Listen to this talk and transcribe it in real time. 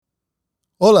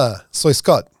Hola, soy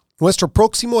Scott. Nuestro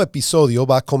próximo episodio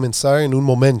va a comenzar en un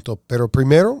momento, pero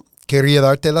primero quería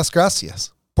darte las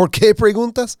gracias. ¿Por qué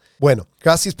preguntas? Bueno,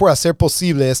 gracias por hacer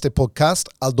posible este podcast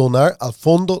al donar al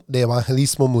Fondo de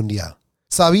Evangelismo Mundial.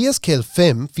 ¿Sabías que el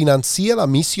FEM financia la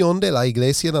misión de la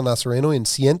Iglesia de Nazareno en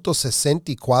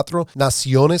 164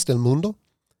 naciones del mundo?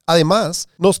 Además,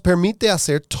 nos permite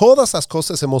hacer todas las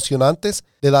cosas emocionantes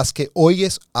de las que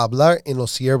oyes hablar en Los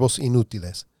Siervos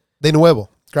Inútiles. De nuevo,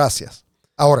 gracias.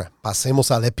 Ahora, pasemos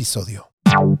al episodio.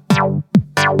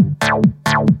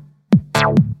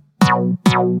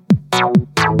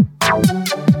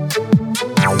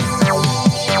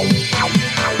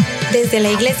 Desde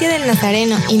la Iglesia del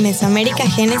Nazareno y Mesoamérica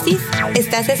Génesis,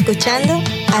 estás escuchando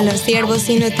a Los Siervos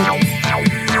Inútiles.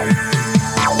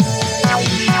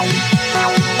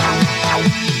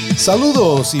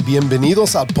 Saludos y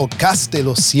bienvenidos al podcast de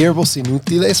Los Siervos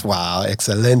Inútiles. ¡Wow!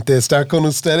 Excelente estar con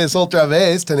ustedes otra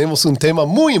vez. Tenemos un tema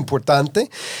muy importante.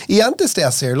 Y antes de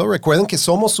hacerlo, recuerden que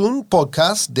somos un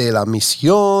podcast de la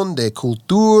misión, de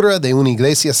cultura, de una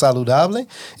iglesia saludable.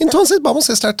 Entonces vamos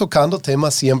a estar tocando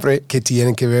temas siempre que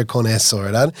tienen que ver con eso,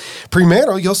 ¿verdad?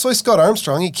 Primero, yo soy Scott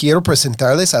Armstrong y quiero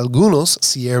presentarles a algunos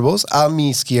siervos. A mi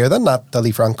izquierda,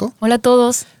 Natalie Franco. Hola a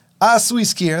todos. A su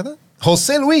izquierda,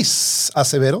 José Luis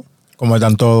Acevedo. ¿Cómo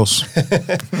están todos?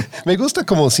 Me gusta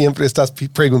como siempre estás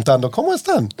preguntando, ¿cómo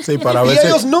están? Sí, para ver y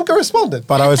ellos nunca responden.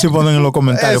 Para ver si ponen en los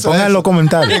comentarios. Pongan en los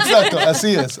comentarios. Exacto,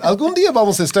 así es. Algún día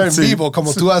vamos a estar en vivo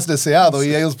como tú has deseado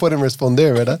y ellos pueden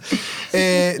responder, ¿verdad?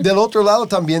 Del otro lado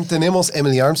también tenemos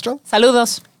Emily Armstrong.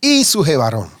 Saludos. Y Suje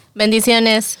Barón.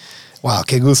 Bendiciones. Wow,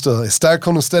 qué gusto estar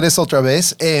con ustedes otra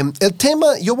vez. El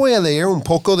tema, yo voy a leer un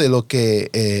poco de lo que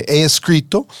he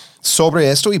escrito sobre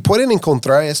esto y pueden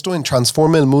encontrar esto en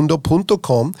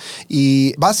transformaelmundo.com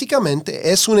y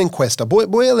básicamente es una encuesta.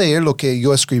 Voy a leer lo que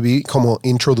yo escribí como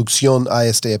introducción a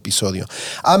este episodio.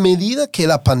 A medida que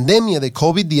la pandemia de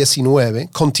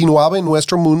COVID-19 continuaba en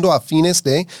nuestro mundo a fines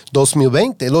de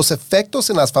 2020, los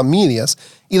efectos en las familias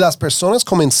y las personas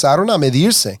comenzaron a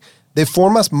medirse de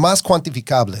formas más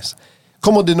cuantificables.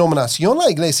 Como denominación, la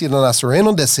Iglesia de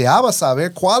Nazareno deseaba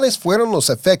saber cuáles fueron los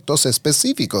efectos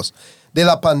específicos de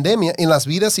la pandemia en las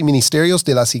vidas y ministerios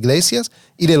de las iglesias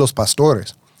y de los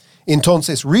pastores.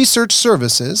 Entonces, Research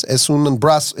Services es un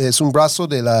brazo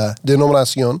de la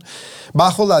denominación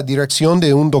bajo la dirección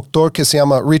de un doctor que se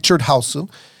llama Richard Housel.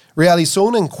 Realizó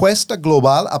una encuesta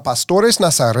global a pastores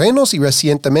nazarenos y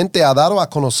recientemente ha dado a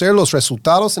conocer los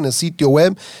resultados en el sitio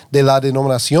web de la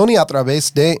denominación y a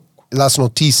través de las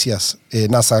noticias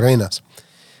nazarenas.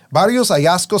 Varios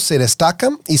hallazgos se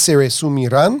destacan y se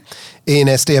resumirán en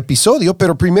este episodio,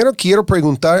 pero primero quiero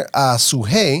preguntar a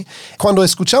Suje, cuando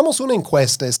escuchamos una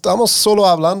encuesta, ¿estamos solo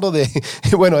hablando de,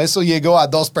 bueno, eso llegó a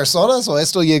 2 personas o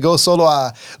esto llegó solo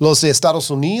a los de Estados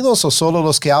Unidos o solo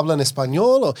los que hablan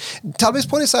español? O, tal vez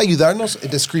puedes ayudarnos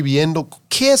describiendo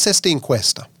qué es esta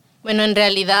encuesta. Bueno, en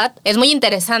realidad es muy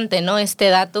interesante, ¿no? Este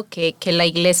dato que la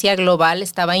Iglesia Global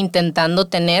estaba intentando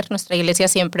tener. Nuestra Iglesia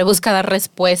siempre busca dar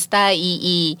respuesta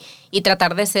y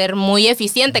tratar de ser muy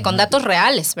eficiente con datos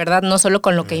reales, ¿verdad? No solo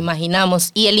con lo que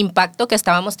imaginamos y el impacto que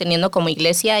estábamos teniendo como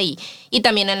Iglesia y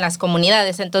también en las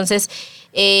comunidades. Entonces,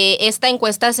 esta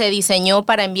encuesta se diseñó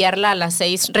para enviarla a las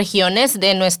 6 regiones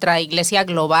de nuestra Iglesia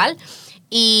Global.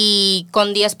 Y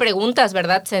con 10 preguntas,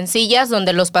 ¿verdad? Sencillas,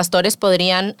 donde los pastores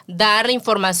podrían dar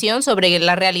información sobre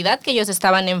la realidad que ellos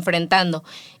estaban enfrentando.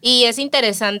 Y es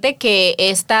interesante que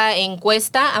esta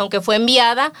encuesta, aunque fue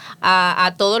enviada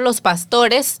a todos los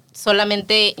pastores,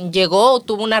 solamente llegó o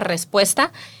tuvo una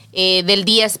respuesta del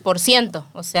 10%.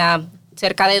 O sea,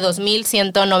 cerca de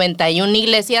 2,191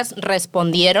 iglesias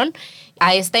respondieron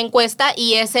a esta encuesta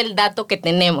y es el dato que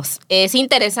tenemos. Es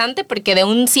interesante porque de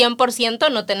un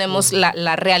 100% no tenemos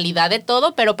la realidad de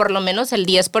todo, pero por lo menos el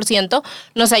 10%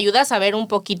 nos ayuda a saber un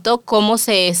poquito cómo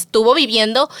se estuvo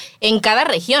viviendo en cada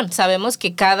región. Sabemos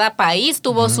que cada país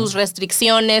tuvo sus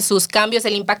restricciones, sus cambios,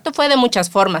 el impacto fue de muchas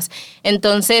formas.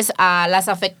 Entonces, las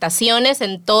afectaciones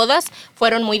en todas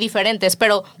fueron muy diferentes,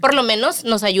 pero por lo menos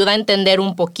nos ayuda a entender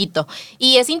un poquito.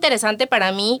 Y es interesante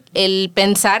para mí el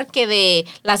pensar que de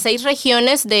las 6 regiones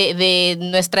de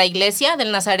nuestra iglesia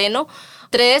del Nazareno,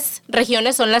 3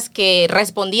 regiones son las que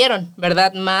respondieron,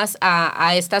 ¿verdad? Más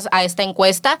a esta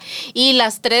encuesta y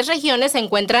las 3 regiones se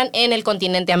encuentran en el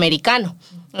continente americano.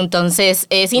 Entonces,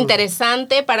 es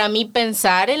interesante para mí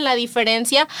pensar en la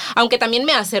diferencia, aunque también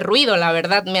me hace ruido, la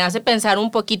verdad, me hace pensar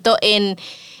un poquito en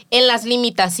en las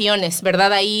limitaciones,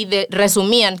 ¿verdad? Ahí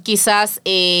resumían quizás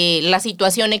la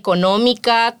situación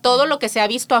económica, todo lo que se ha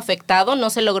visto afectado, no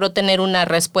se logró tener una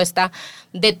respuesta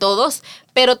de todos,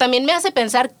 pero también me hace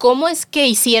pensar cómo es que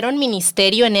hicieron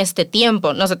ministerio en este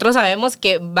tiempo. Nosotros sabemos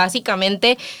que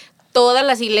básicamente todas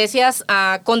las iglesias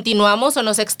continuamos o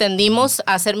nos extendimos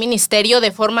a hacer ministerio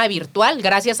de forma virtual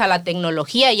gracias a la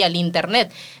tecnología y al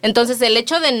internet. Entonces, el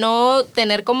hecho de no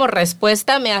tener como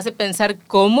respuesta me hace pensar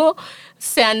cómo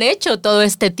se han hecho todo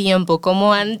este tiempo,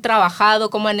 cómo han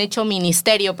trabajado, cómo han hecho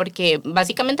ministerio, porque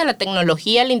básicamente la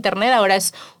tecnología, el internet ahora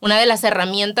es una de las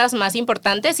herramientas más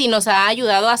importantes y nos ha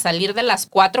ayudado a salir de las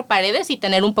cuatro paredes y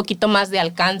tener un poquito más de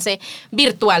alcance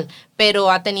virtual,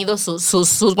 pero ha tenido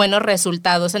sus buenos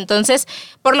resultados. Entonces,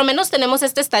 por lo menos tenemos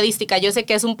esta estadística. Yo sé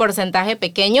que es un porcentaje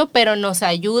pequeño, pero nos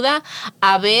ayuda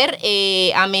a ver,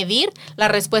 a medir la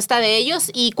respuesta de ellos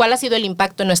y cuál ha sido el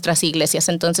impacto en nuestras iglesias.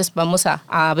 Entonces, vamos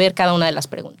a ver cada una de las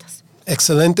preguntas.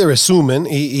 Excelente resumen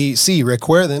y sí,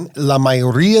 recuerden, la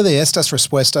mayoría de estas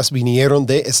respuestas vinieron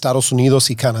de Estados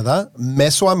Unidos y Canadá.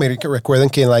 Mesoamérica, recuerden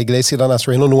que en la Iglesia de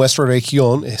Nazareno, nuestra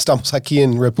región, estamos aquí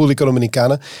en República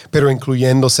Dominicana, pero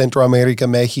incluyendo Centroamérica,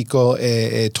 México,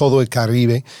 todo el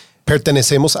Caribe,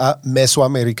 pertenecemos a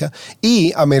Mesoamérica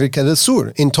y América del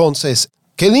Sur. Entonces,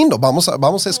 qué lindo, vamos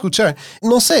a escuchar.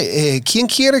 No sé, ¿quién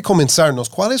quiere comenzarnos?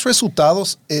 ¿Cuáles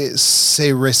resultados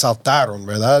se resaltaron,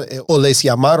 verdad? ¿O les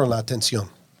llamaron la atención?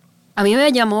 A mí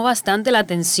me llamó bastante la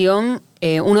atención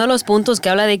uno de los puntos que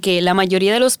habla de que la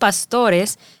mayoría de los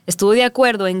pastores estuvo de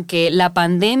acuerdo en que la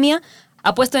pandemia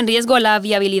ha puesto en riesgo la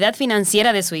viabilidad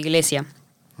financiera de su iglesia.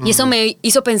 Y eso me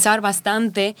hizo pensar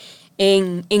bastante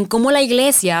en cómo la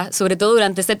iglesia, sobre todo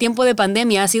durante este tiempo de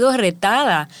pandemia, ha sido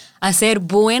retada a ser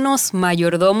buenos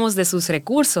mayordomos de sus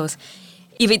recursos.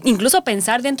 Y incluso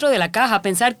pensar dentro de la caja,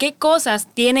 pensar qué cosas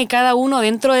tiene cada uno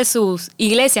dentro de su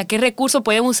iglesia, qué recursos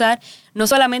pueden usar, no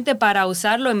solamente para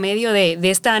usarlo en medio de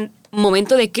este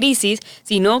momento de crisis,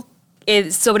 sino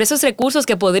sobre esos recursos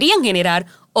que podrían generar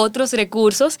otros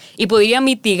recursos y podrían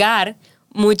mitigar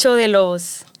mucho de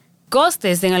los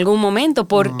costes en algún momento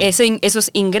por esos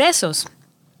ingresos.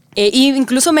 Y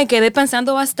incluso me quedé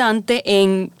pensando bastante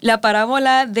en la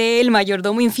parábola del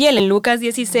mayordomo infiel en Lucas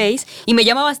 16 y me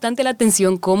llama bastante la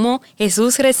atención cómo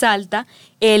Jesús resalta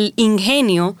el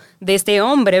ingenio de este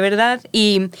hombre, ¿verdad?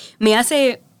 Y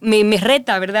me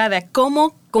reta, ¿verdad? A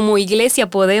cómo como iglesia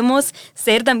podemos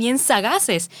ser también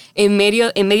sagaces en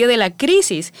medio de la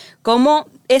crisis. Cómo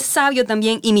es sabio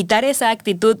también imitar esa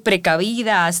actitud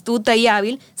precavida, astuta y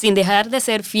hábil, sin dejar de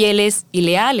ser fieles y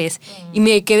leales. Y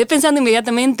me quedé pensando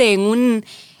inmediatamente en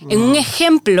un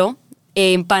ejemplo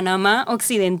en Panamá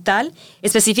Occidental,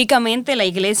 específicamente la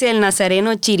iglesia del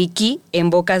Nazareno Chiriquí, en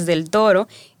Bocas del Toro,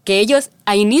 que ellos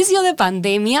a inicio de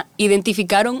pandemia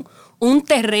identificaron un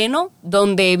terreno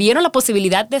donde vieron la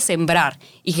posibilidad de sembrar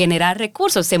y generar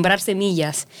recursos, sembrar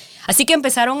semillas. Así que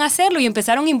empezaron a hacerlo y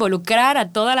empezaron a involucrar a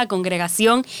toda la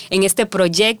congregación en este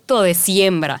proyecto de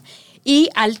siembra. Y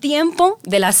al tiempo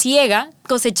de la siega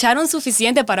cosecharon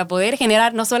suficiente para poder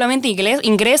generar no solamente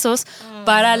ingresos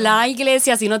para la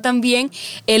iglesia, sino también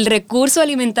el recurso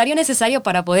alimentario necesario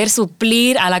para poder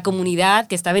suplir a la comunidad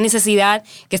que estaba en necesidad,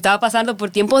 que estaba pasando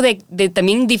por tiempos de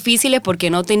también difíciles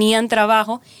porque no tenían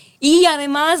trabajo. Y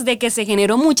además de que se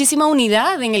generó muchísima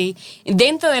unidad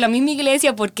dentro de la misma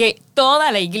iglesia porque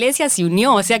toda la iglesia se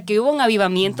unió, o sea que hubo un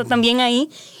avivamiento también ahí.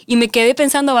 Y me quedé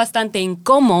pensando bastante en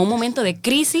cómo un momento de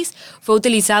crisis fue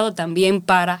utilizado también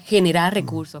para generar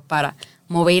recursos, para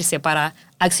moverse, para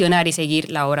accionar y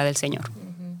seguir la obra del Señor.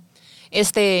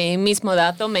 Este mismo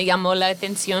dato me llamó la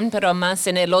atención, pero más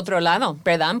en el otro lado,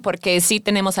 ¿verdad? Porque sí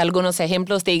tenemos algunos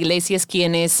ejemplos de iglesias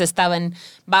quienes estaban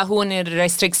bajo una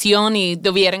restricción y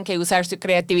tuvieron que usar su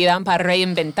creatividad para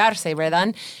reinventarse,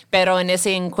 ¿verdad? Pero en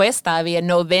esa encuesta había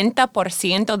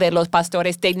 90% de los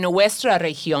pastores de nuestra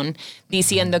región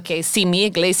diciendo que sí, mi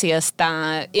iglesia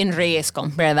está en riesgo,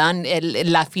 ¿verdad?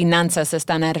 Las finanzas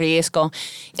están en riesgo.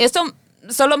 Esto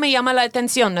solo me llama la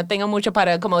atención, no tengo mucho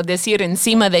para como decir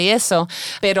encima de eso,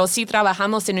 pero sí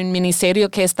trabajamos en un ministerio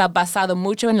que está basado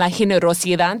mucho en la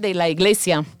generosidad de la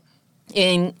iglesia.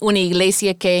 En una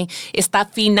iglesia que está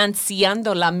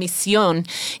financiando la misión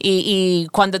y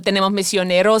cuando tenemos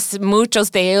misioneros,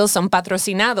 muchos de ellos son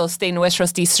patrocinados de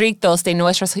nuestros distritos, de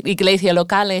nuestras iglesias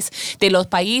locales, de los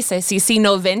países. Y si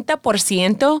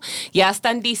 90% ya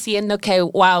están diciendo que,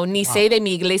 wow, ni sé de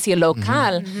mi iglesia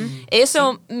local,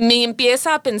 eso me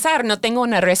empieza a pensar, no tengo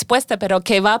una respuesta, pero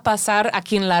 ¿qué va a pasar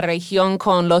aquí en la región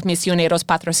con los misioneros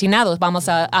patrocinados? ¿Vamos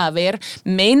a ver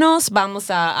menos? ¿Vamos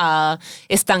a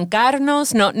estancar?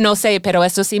 gobiernos, no sé, pero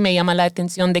eso sí me llama la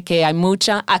atención de que hay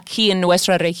mucha aquí en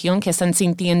nuestra región que están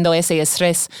sintiendo ese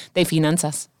estrés de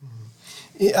finanzas.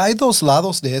 Hay dos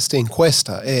lados de esta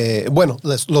encuesta.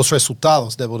 Los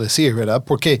resultados, debo decir, ¿verdad?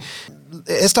 Porque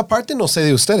esta parte no sé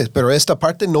de ustedes, pero esta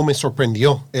parte no me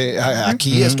sorprendió.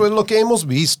 Aquí esto es lo que hemos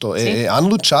visto. Sí. Han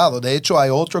luchado. De hecho, hay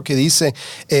otro que dice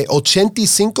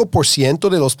 85%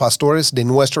 de los pastores de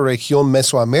nuestra región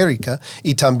Mesoamérica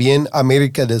y también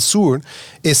América del Sur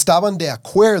estaban de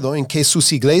acuerdo en que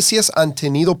sus iglesias han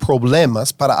tenido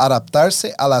problemas para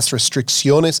adaptarse a las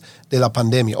restricciones de la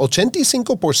pandemia.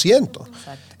 85%.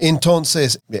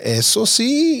 Entonces, eso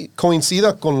sí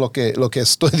coincide con lo que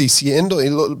estoy diciendo,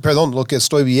 lo que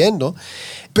estoy viendo,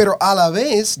 pero a la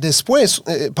vez, después,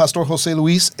 Pastor José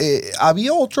Luis,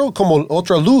 había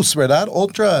otra luz, ¿verdad?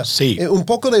 Sí. Un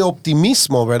poco de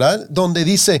optimismo, ¿verdad? Donde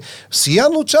dice, sí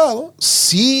han luchado,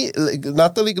 sí,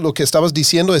 Natalie, lo que estabas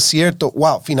diciendo es cierto,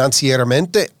 wow,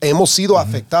 financieramente hemos sido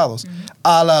afectados.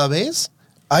 A la vez,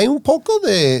 hay un poco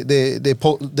del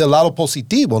lado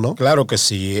positivo, ¿no? Claro que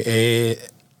sí.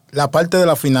 La parte de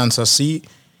las finanzas, sí,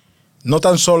 no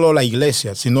tan solo la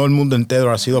iglesia, sino el mundo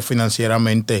entero ha sido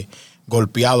financieramente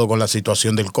golpeado con la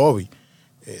situación del COVID.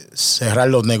 Cerrar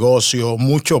los negocios,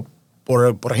 mucho,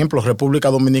 por ejemplo, República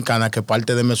Dominicana, que es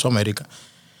parte de Mesoamérica,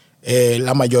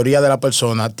 la mayoría de las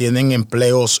personas tienen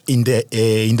empleos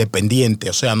independientes,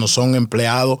 o sea, no son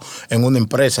empleados en una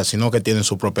empresa, sino que tienen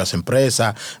sus propias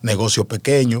empresas, negocios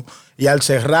pequeños, y al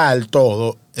cerrar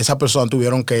todo, esas personas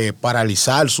tuvieron que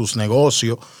paralizar sus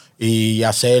negocios y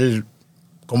hacer,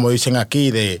 como dicen aquí,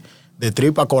 de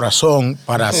tripa corazón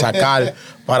para sacar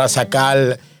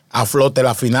a flote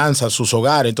las finanzas, sus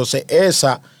hogares. Entonces,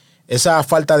 esa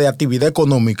falta de actividad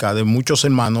económica de muchos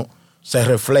hermanos se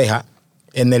refleja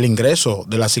en el ingreso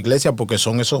de las iglesias, porque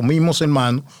son esos mismos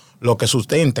hermanos los que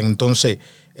sustentan. Entonces,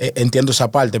 entiendo esa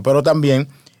parte. Pero también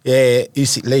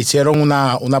le hicieron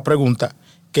una pregunta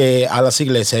que a las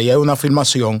iglesias, y hay una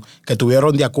afirmación que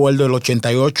tuvieron de acuerdo el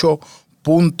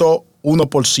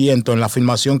 88.1% en la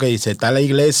afirmación que dice, está la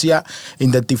iglesia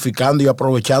identificando y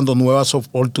aprovechando nuevas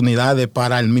oportunidades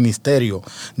para el ministerio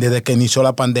desde que inició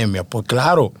la pandemia. Pues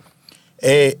claro,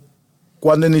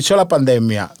 cuando inició la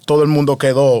pandemia, todo el mundo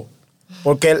quedó,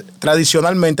 porque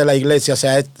tradicionalmente la iglesia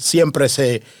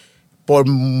por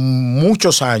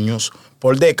muchos años,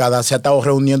 por décadas, se ha estado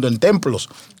reuniendo en templos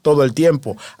todo el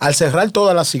tiempo. Al cerrar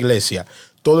todas las iglesias,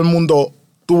 todo el mundo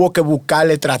tuvo que buscar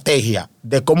la estrategia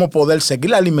de cómo poder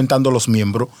seguir alimentando a los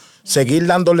miembros, seguir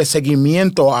dándole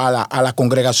seguimiento a las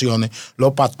congregaciones,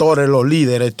 los pastores, los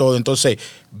líderes, todo. Entonces,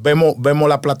 vemos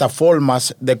las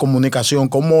plataformas de comunicación,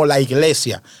 cómo la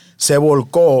iglesia se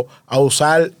volcó a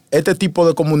usar este tipo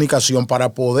de comunicación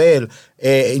para poder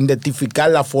identificar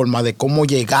la forma de cómo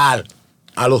llegar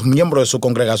a los miembros de su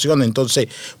congregación. Entonces,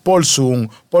 por Zoom,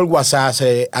 por WhatsApp,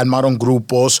 se armaron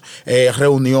grupos,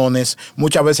 reuniones.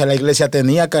 Muchas veces la iglesia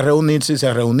tenía que reunirse y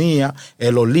se reunía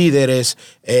los líderes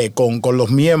con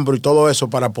los miembros y todo eso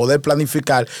para poder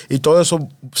planificar. Y todo eso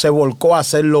se volcó a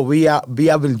hacerlo vía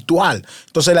virtual.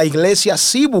 Entonces, la iglesia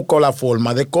sí buscó la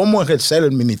forma de cómo ejercer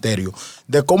el ministerio,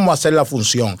 de cómo hacer la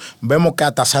función. Vemos que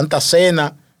hasta Santa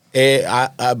Cena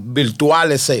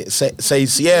virtuales se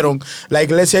hicieron. La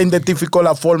iglesia identificó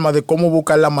la forma de cómo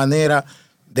buscar la manera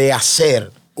de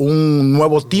hacer un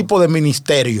nuevo tipo de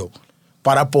ministerio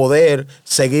para poder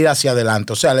seguir hacia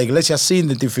adelante. O sea, la iglesia sí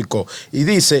identificó y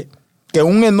dice que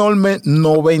un enorme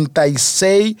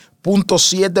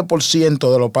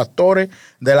 96.7% de los pastores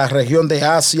de la región de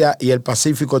Asia y el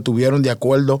Pacífico estuvieron de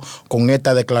acuerdo con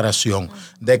esta declaración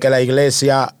de que la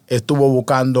iglesia estuvo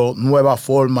buscando nuevas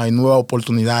formas y nuevas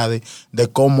oportunidades de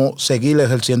cómo seguir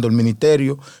ejerciendo el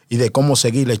ministerio y de cómo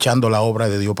seguir echando la obra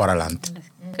de Dios para adelante.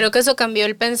 Creo que eso cambió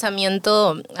el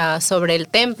pensamiento sobre el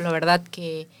templo, ¿verdad?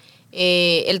 Que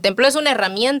el templo es una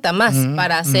herramienta más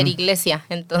para hacer iglesia.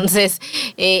 Entonces,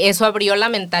 eso abrió la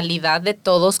mentalidad de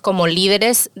todos como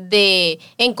líderes de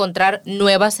encontrar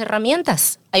nuevas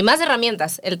herramientas. Hay más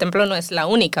herramientas. El templo no es la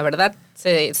única, ¿verdad?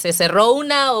 Se cerró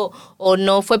una o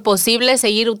no fue posible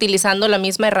seguir utilizando la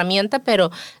misma herramienta,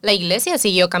 pero la iglesia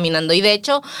siguió caminando. Y de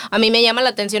hecho, a mí me llama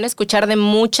la atención escuchar de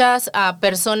muchas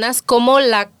personas cómo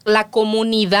la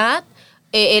comunidad,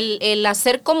 el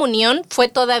hacer comunión fue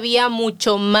todavía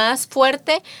mucho más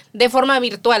fuerte de forma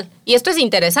virtual. Y esto es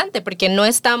interesante porque no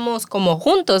estamos como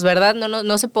juntos, ¿verdad?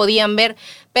 No se podían ver,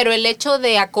 pero el hecho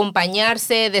de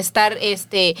acompañarse, de estar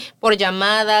por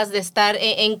llamadas, de estar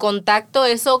en contacto,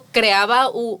 eso creaba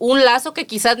un lazo que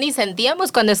quizás ni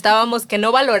sentíamos cuando estábamos, que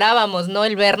no valorábamos, ¿no?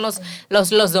 El vernos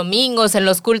los domingos en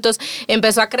los cultos,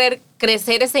 empezó a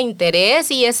crecer ese interés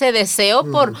y ese deseo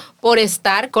por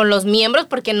estar con los miembros,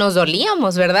 porque nos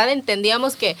dolíamos, ¿verdad?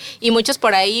 Entendíamos que, y muchos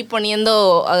por ahí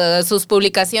poniendo sus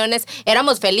publicaciones,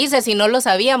 éramos felices y no lo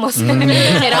sabíamos.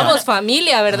 Éramos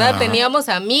familia, ¿verdad? Teníamos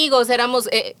amigos, éramos...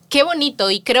 qué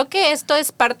bonito, y creo que esto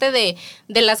es parte de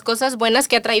las cosas buenas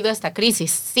que ha traído esta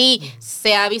crisis. Sí,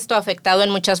 se ha visto afectado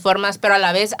en muchas formas, pero a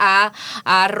la vez ha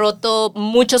roto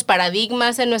muchos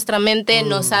paradigmas en nuestra mente,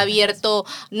 nos ha abierto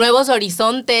nuevos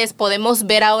horizontes, podemos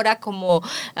ver ahora como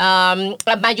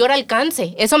mayor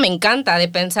alcance. Eso me encanta, de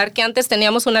pensar que antes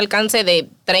teníamos un alcance de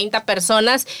 30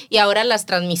 personas y ahora las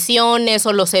transmisiones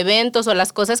o los eventos o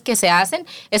las cosas que se hacen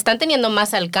están teniendo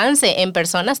más alcance en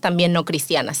personas también no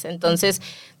cristianas. Entonces,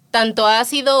 tanto ha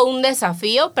sido un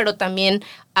desafío, pero también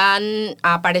han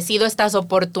aparecido estas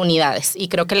oportunidades y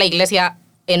creo que la iglesia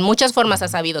en muchas formas ha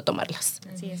sabido tomarlas.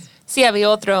 Así es. Sí, había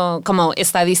otro como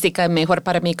estadística, mejor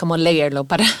para mí como leerlo,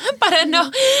 para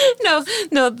no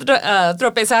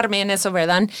tropezarme en eso,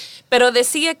 ¿verdad? Pero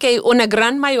decía que una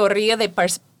gran mayoría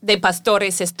de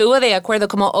pastores estuvo de acuerdo,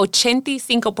 como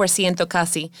 85%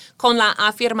 casi, con la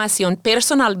afirmación: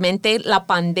 personalmente la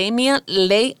pandemia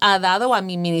le ha dado a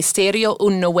mi ministerio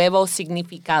un nuevo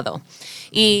significado.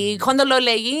 Y cuando lo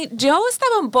leí, yo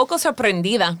estaba un poco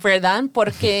sorprendida, ¿verdad?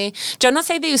 Porque yo no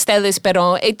sé de ustedes,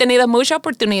 pero he tenido mucha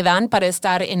oportunidad para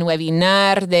estar en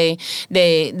webinar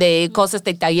de cosas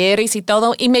de talleres y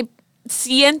todo, y me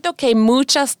siento que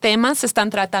muchos temas se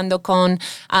están tratando con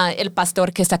el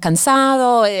pastor que está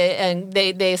cansado,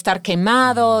 de estar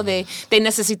quemado, de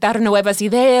necesitar nuevas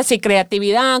ideas y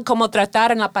creatividad, cómo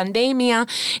tratar en la pandemia.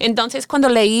 Entonces, cuando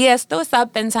leí esto, estaba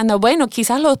pensando, bueno,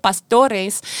 quizás los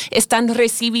pastores están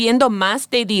recibiendo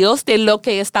más de Dios de lo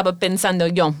que estaba pensando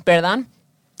yo, ¿verdad?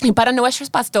 Y para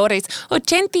nuestros pastores,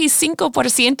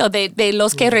 85% de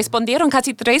los que respondieron,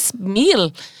 casi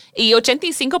 3,000, y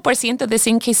 85%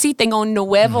 dicen que sí, tengo un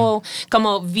nuevo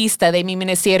como vista de mi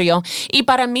ministerio. Y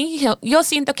para mí, yo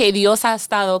siento que Dios ha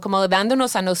estado como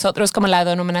dándonos a nosotros como la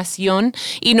denominación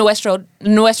y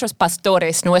nuestros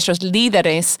pastores, nuestros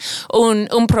líderes,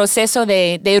 un proceso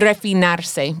de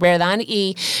refinarse, ¿verdad?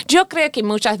 Y yo creo que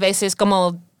muchas veces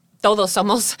como todos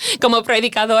somos como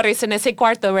predicadores en ese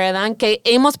cuarto, ¿verdad? Que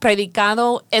hemos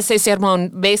predicado ese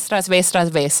sermón vez tras vez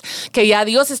tras vez. Que ya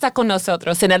Dios está con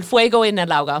nosotros en el fuego y en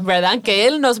el agua, ¿verdad? Que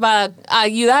Él nos va a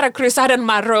ayudar a cruzar el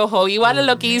Mar Rojo, igual a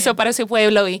lo que hizo para su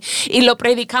pueblo. Y lo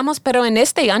predicamos, pero en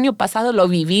este año pasado lo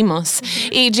vivimos.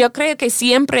 Y yo creo que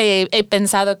siempre he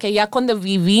pensado que ya cuando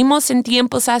vivimos en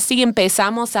tiempos así,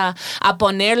 empezamos a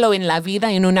ponerlo en la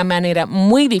vida en una manera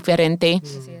muy diferente.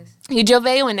 Y yo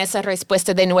veo en esa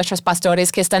respuesta de nuestros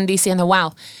pastores que están diciendo,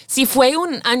 wow, si fue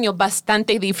un año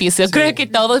bastante difícil, sí, creo que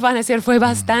todos van a decir, fue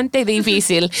bastante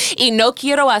difícil y no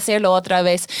quiero hacerlo otra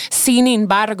vez. Sin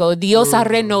embargo, Dios ha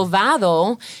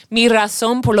renovado mi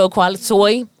razón por lo cual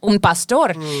soy un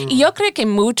pastor. Y yo creo que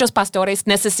muchos pastores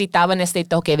necesitaban este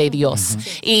toque de Dios.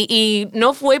 Y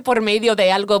no fue por medio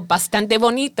de algo bastante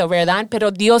bonito, ¿verdad?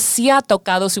 Pero Dios sí ha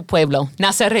tocado su pueblo,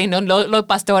 Nazareno, los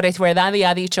pastores, ¿verdad? Y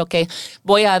ha dicho que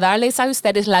voy a darles a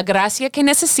ustedes la gracia que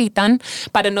necesitan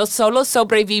para no solo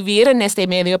sobrevivir en este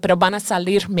medio, pero van a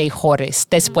salir mejores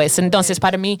después. Entonces,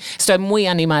 para mí, estoy muy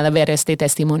animada a ver este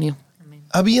testimonio.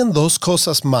 Habían dos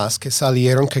cosas más que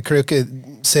salieron que creo que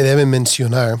se deben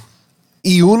mencionar.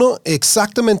 Y uno,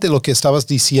 exactamente lo que estabas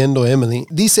diciendo, Emily,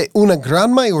 dice una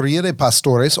gran mayoría de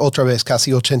pastores, otra vez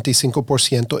casi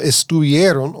 85%,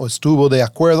 estuvo de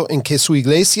acuerdo en que su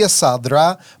iglesia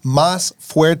saldrá más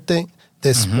fuerte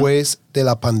después de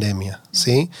la pandemia,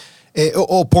 ¿sí?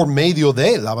 O por medio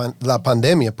de la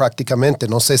pandemia prácticamente.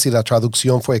 No sé si la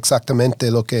traducción fue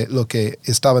exactamente lo que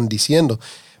estaban diciendo,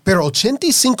 pero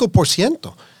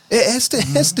 85%. Este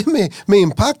me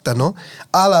impacta, ¿no?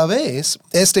 A la vez,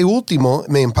 este último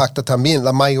me impacta también.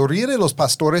 La mayoría de los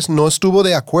pastores no estuvo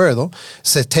de acuerdo,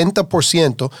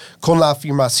 70%, con la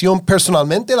afirmación,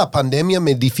 personalmente la pandemia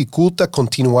me dificulta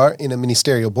continuar en el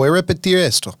ministerio. Voy a repetir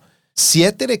esto.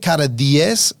 7 de cada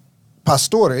 10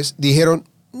 pastores dijeron,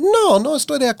 no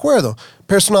estoy de acuerdo.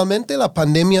 Personalmente, la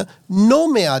pandemia no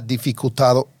me ha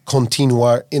dificultado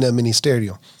continuar en el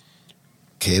ministerio.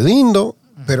 Qué lindo,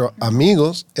 pero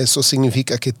amigos, eso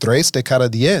significa que 3 de cada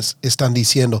 10 están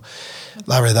diciendo,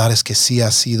 la verdad es que sí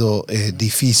ha sido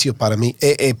difícil para mí.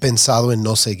 He pensado en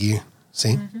no seguir,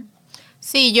 ¿sí?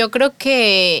 Sí, yo creo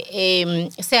que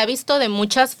se ha visto de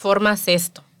muchas formas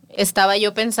esto. estaba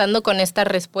yo pensando con esta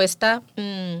respuesta,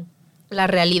 la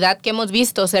realidad que hemos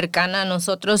visto cercana a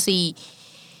nosotros y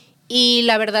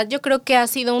la verdad yo creo que ha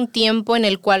sido un tiempo en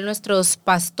el cual nuestros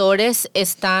pastores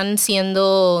están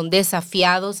siendo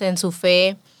desafiados en su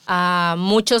fe.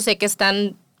 Muchos sé que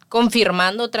están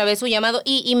confirmando otra vez su llamado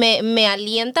y me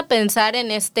alienta pensar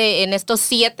en estos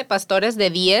 7 pastores de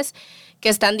 10 que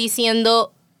están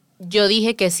diciendo, yo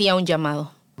dije que sí a un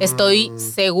llamado. Estoy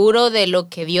seguro de lo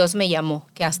que Dios me llamó,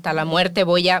 que hasta la muerte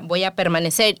voy a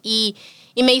permanecer. Y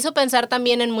me hizo pensar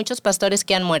también en muchos pastores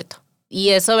que han muerto. Y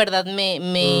eso, ¿verdad?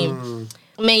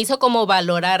 Me hizo como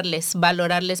valorarles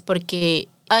porque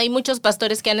hay muchos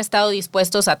pastores que han estado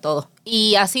dispuestos a todo.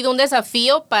 Y ha sido un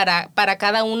desafío para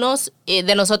cada uno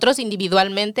de nosotros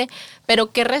individualmente,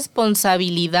 pero qué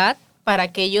responsabilidad para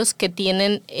aquellos que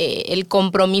tienen el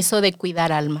compromiso de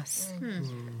cuidar almas.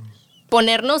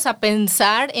 Ponernos a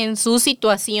pensar en su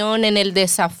situación, en el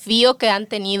desafío que han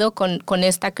tenido con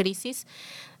esta crisis,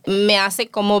 me hace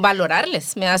como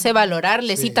valorarles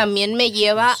sí. Y también me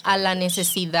lleva a la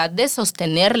necesidad de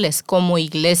sostenerles como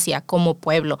iglesia, como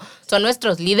pueblo. Son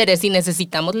nuestros líderes y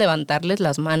necesitamos levantarles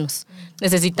las manos.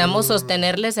 Necesitamos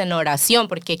sostenerles en oración,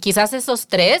 porque quizás esos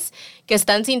 3 que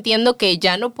están sintiendo que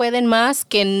ya no pueden más,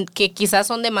 que quizás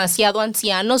son demasiado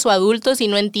ancianos o adultos y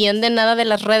no entienden nada de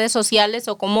las redes sociales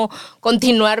o cómo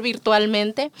continuar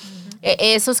virtualmente,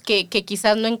 esos que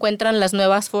quizás no encuentran las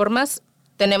nuevas formas,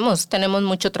 tenemos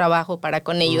mucho trabajo para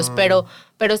con ellos, pero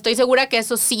estoy segura que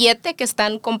esos 7 que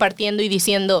están compartiendo y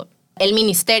diciendo, el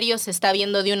ministerio se está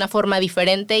viendo de una forma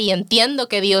diferente y entiendo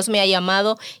que Dios me ha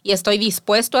llamado y estoy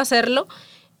dispuesto a hacerlo,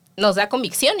 nos da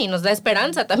convicción y nos da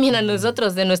esperanza también a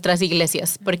nosotros de nuestras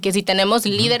iglesias, porque si tenemos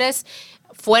líderes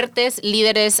fuertes,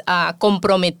 líderes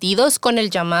comprometidos con el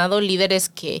llamado, líderes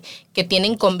que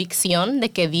tienen convicción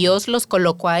de que Dios los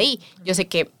colocó ahí, yo sé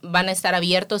que van a estar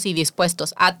abiertos y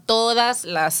dispuestos a todas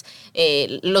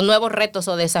los nuevos retos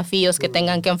o desafíos que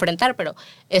tengan que enfrentar, pero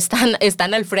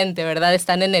están al frente, ¿verdad?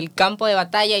 Están en el campo de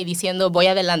batalla y diciendo, voy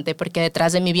adelante, porque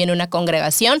detrás de mí viene una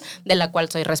congregación de la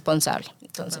cual soy responsable.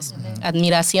 Entonces,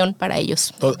 admiración para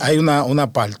ellos. Hay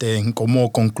una parte en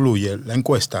cómo concluye la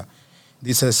encuesta.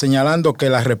 Dice, señalando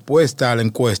que la respuesta a la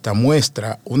encuesta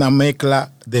muestra una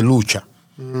mezcla de lucha,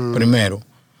 primero,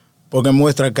 porque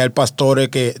muestra que hay pastores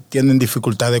que tienen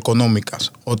dificultades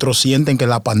económicas, otros sienten que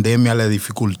la pandemia les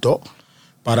dificultó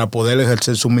para poder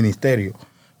ejercer su ministerio,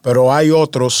 pero hay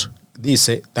otros,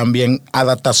 dice, también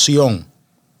adaptación,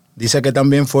 dice que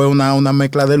también fue una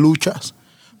mezcla de luchas,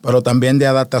 pero también de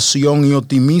adaptación y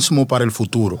optimismo para el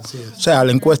futuro. O sea,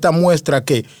 la encuesta muestra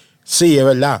que sí, es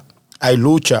verdad, hay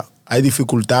lucha, hay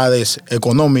dificultades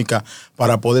económicas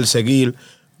para poder seguir,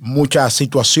 muchas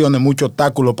situaciones, muchos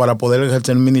obstáculos para poder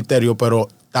ejercer el ministerio, pero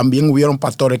también hubieron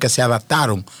pastores que se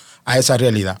adaptaron a esa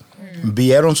realidad.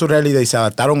 Vieron su realidad y se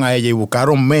adaptaron a ella y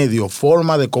buscaron medios,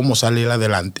 formas de cómo salir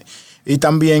adelante. Y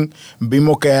también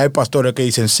vimos que hay pastores que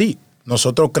dicen, sí,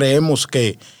 nosotros creemos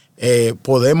que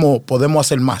podemos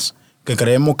hacer más, que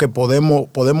creemos que podemos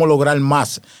lograr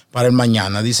más para el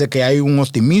mañana. Dice que hay un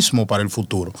optimismo para el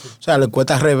futuro. O sea, la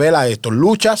encuesta revela esto,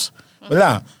 luchas,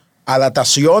 ¿verdad?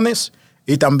 Adaptaciones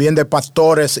y también de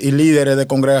pastores y líderes de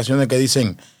congregaciones que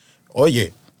dicen,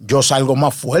 oye, yo salgo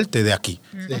más fuerte de aquí.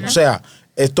 O sea,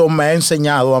 esto me ha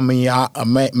enseñado a mí,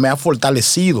 me ha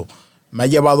fortalecido, me ha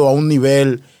llevado a un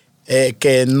nivel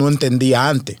que no entendía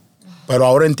antes. Pero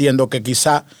ahora entiendo que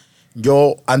quizá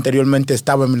yo anteriormente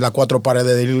estaba en las 4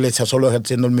 paredes de la iglesia solo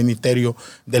ejerciendo el ministerio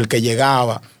del que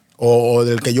llegaba o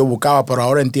del que yo buscaba, pero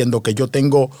ahora entiendo que yo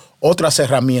tengo otras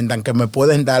herramientas que me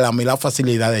pueden dar a mí la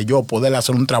facilidad de yo poder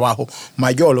hacer un trabajo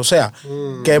mayor. O sea,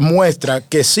 que muestra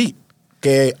que sí,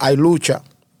 que hay lucha,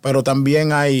 pero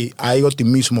también hay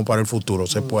optimismo para el futuro,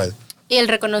 se puede. Y el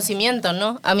reconocimiento,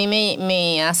 ¿no? A mí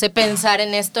me hace pensar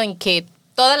en esto, en que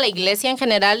toda la iglesia en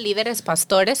general, líderes,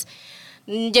 pastores,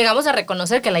 llegamos a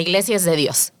reconocer que la iglesia es de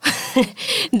Dios.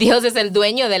 Dios es el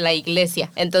dueño de la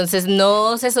iglesia. Entonces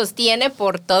no se sostiene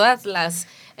por todas las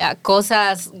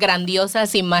cosas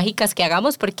grandiosas y mágicas que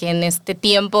hagamos, porque en este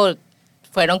tiempo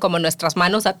fueron como nuestras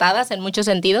manos atadas en muchos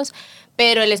sentidos,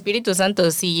 pero el Espíritu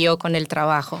Santo siguió con el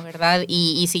trabajo, ¿verdad?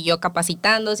 Y siguió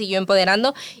capacitando, siguió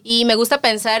empoderando. Y me gusta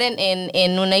pensar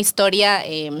en una historia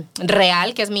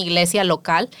real, que es mi iglesia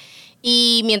local.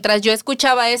 Y mientras yo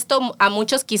escuchaba esto, a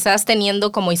muchos quizás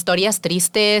teniendo como historias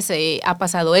tristes, ha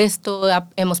pasado esto,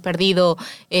 hemos perdido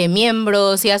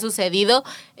miembros y ha sucedido,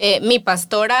 mi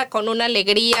pastora con una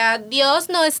alegría, Dios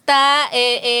no está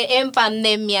en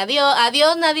pandemia, a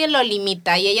Dios nadie lo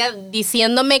limita, y ella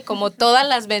diciéndome como todas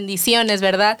las bendiciones,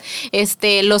 ¿verdad?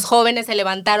 Los jóvenes se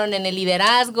levantaron en el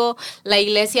liderazgo, la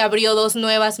iglesia abrió 2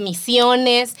 nuevas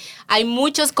misiones, hay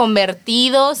muchos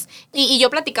convertidos, y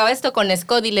yo platicaba esto con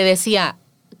Scott y le decía,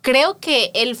 creo que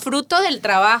el fruto del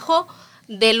trabajo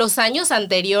de los años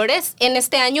anteriores, en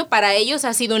este año para ellos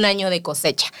ha sido un año de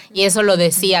cosecha. Y eso lo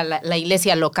decía la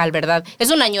iglesia local, ¿verdad?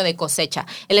 Es un año de cosecha.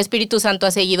 El Espíritu Santo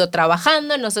ha seguido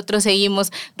trabajando, nosotros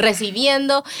seguimos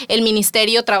recibiendo. El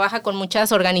ministerio trabaja con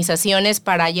muchas organizaciones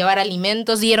para llevar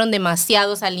alimentos, dieron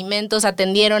demasiados alimentos,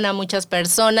 atendieron a muchas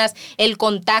personas. El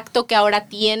contacto que ahora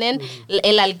tienen,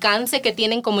 el alcance que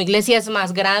tienen como iglesia es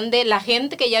más grande. La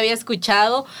gente que ya había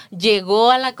escuchado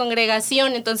llegó a la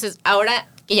congregación. Entonces, ahora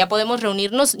que ya podemos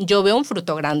reunirnos, yo veo un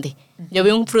fruto grande.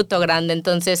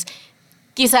 Entonces,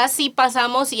 quizás sí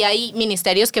pasamos y hay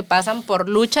ministerios que pasan por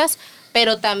luchas,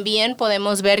 pero también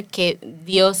podemos ver que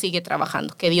Dios sigue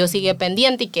trabajando, que Dios sigue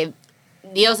pendiente y que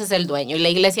Dios es el dueño y la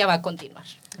iglesia va a continuar.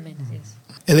 Amén.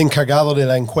 El encargado de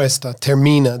la encuesta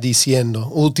termina diciendo,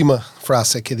 última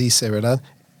frase que dice, ¿verdad?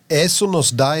 Eso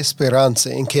nos da esperanza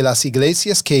en que las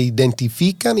iglesias que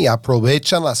identifican y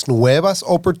aprovechan las nuevas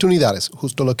oportunidades,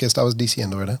 justo lo que estabas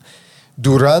diciendo, ¿verdad?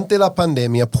 Durante la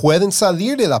pandemia pueden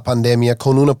salir de la pandemia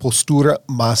con una postura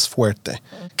más fuerte.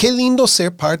 Qué lindo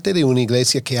ser parte de una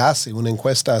iglesia que hace una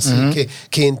encuesta así,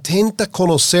 que intenta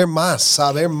conocer más,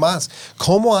 saber más,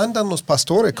 cómo andan los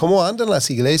pastores, cómo andan las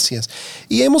iglesias.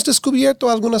 Y hemos descubierto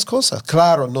algunas cosas.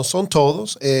 Claro, no son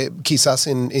todos, quizás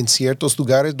en ciertos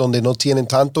lugares donde no tienen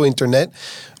tanto internet,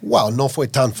 no fue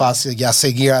tan fácil ya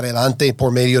seguir adelante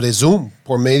por medio de Zoom,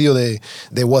 por medio de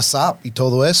WhatsApp y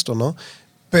todo esto, ¿no?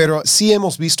 Pero sí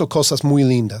hemos visto cosas muy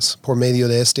lindas por medio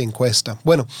de esta encuesta.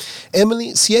 Bueno,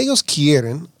 Emily, si ellos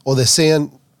quieren o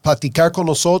desean platicar con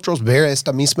nosotros, ver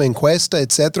esta misma encuesta,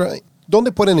 etcétera,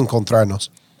 ¿dónde pueden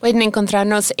encontrarnos? Pueden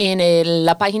encontrarnos en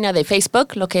la página de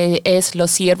Facebook, lo que es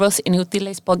Los Siervos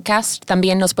Inútiles Podcast.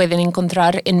 También nos pueden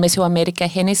encontrar en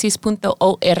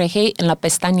mesoamericagenesis.org en la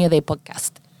pestaña de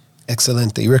podcast.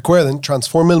 Excelente. Y recuerden,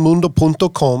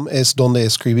 transformelmundo.com es donde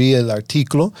escribí el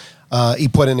artículo. Y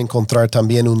pueden encontrar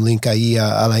también un link ahí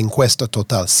a la encuesta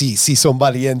total. Sí, son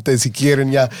valientes y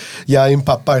quieren ya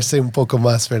empaparse un poco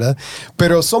más, ¿verdad?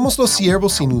 Pero somos Los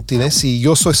Siervos Inútiles y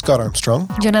yo soy Scott Armstrong.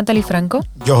 Yo, Natalie Franco.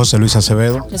 Yo, José Luis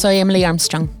Acevedo. Yo soy Emily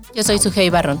Armstrong. Yo soy Sujei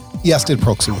Barrón. Y hasta el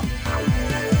próximo.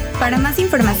 Para más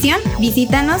información,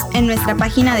 visítanos en nuestra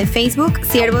página de Facebook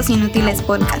Siervos Inútiles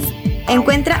Podcast.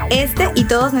 Encuentra este y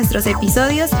todos nuestros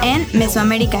episodios en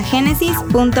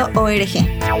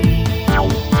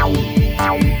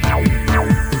mesoamericagenesis.org.